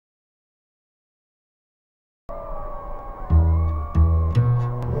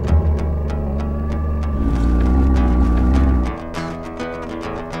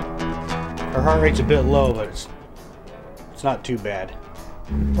Her heart rate's a bit low, but it's not too bad.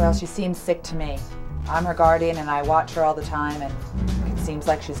 Well, she seems sick to me. I'm her guardian and I watch her all the time, and it seems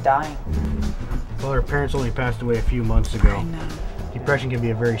like she's dying. Well, her parents only passed away a few months ago. I know. Depression can be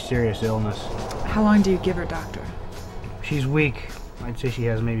a very serious illness. How long do you give her, doctor? She's weak. I'd say she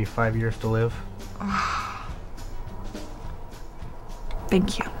has maybe 5 years to live.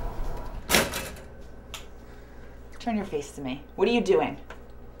 Thank you. Turn your face to me. What are you doing?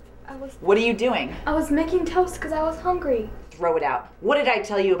 What are you doing? I was making toast because I was hungry. Throw it out. What did I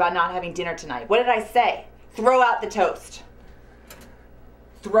tell you about not having dinner tonight? What did I say? Throw out the toast.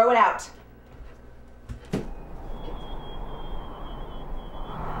 Throw it out.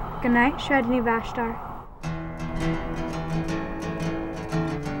 Good night, Sredni Vashtar.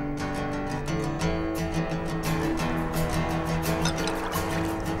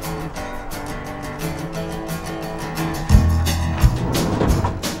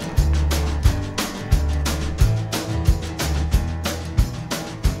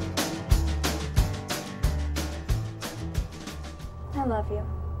 I love you.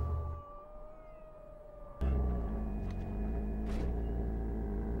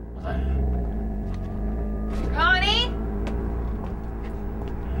 Connie?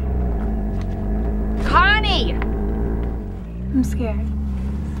 Connie! I'm scared.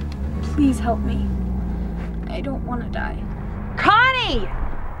 Please help me. I don't want to die. Connie!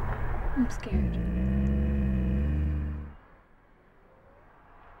 I'm scared.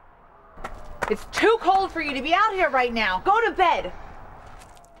 It's too cold for you to be out here right now. Go to bed.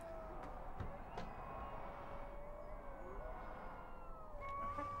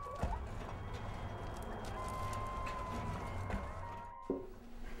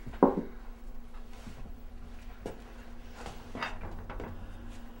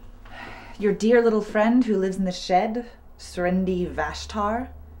 Your dear little friend who lives in the shed, Sredni Vashtar,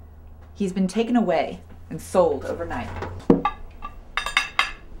 he's been taken away and sold overnight.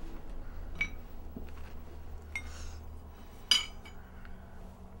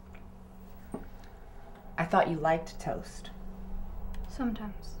 I thought you liked toast.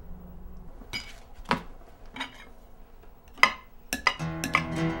 Sometimes.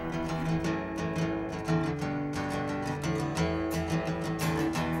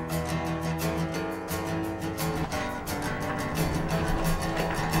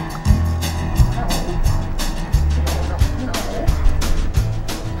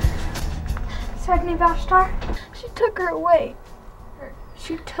 Sredni Vashtar, she took her away.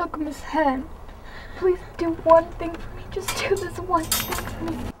 She took Miss Hen. Please do one thing for me. Just do this one thing for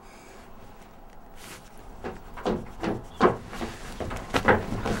me.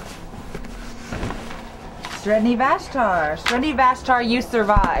 Sredni Vashtar. Sredni Vashtar, you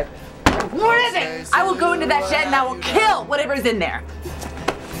survived. What is it? I will go into that shed and I will kill whatever's in there.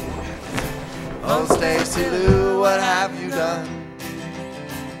 Oh, Stacy Lou, what have you done?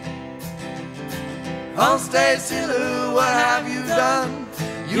 Oh, Stacy Lou, what have you done?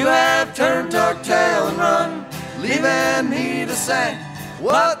 You have turned our tail and run, leaving me to say,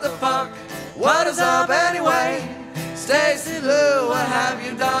 what the fuck? What is up anyway? Stacy Lou, what have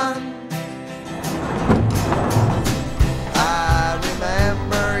you done? I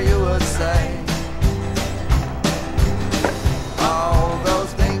remember you would say all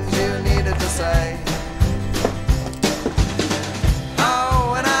those things you needed to say.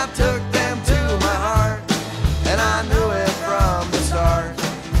 Oh, and I took them to my heart, and I knew it from the start.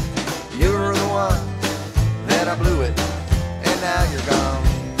 You were the one that I blew it, and now you're gone.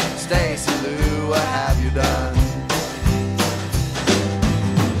 Stacy Lou, what have you done?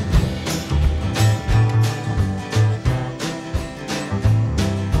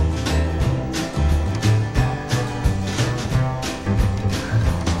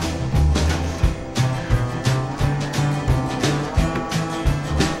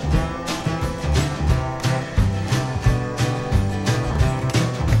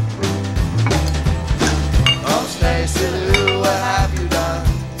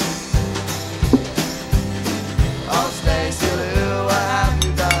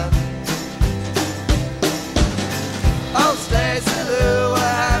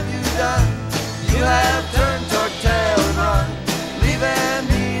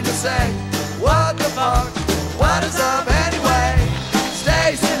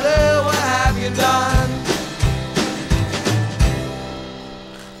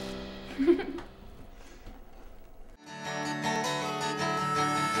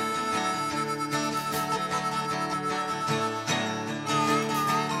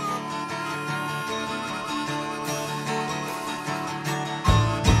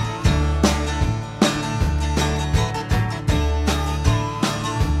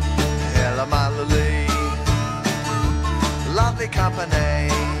 company.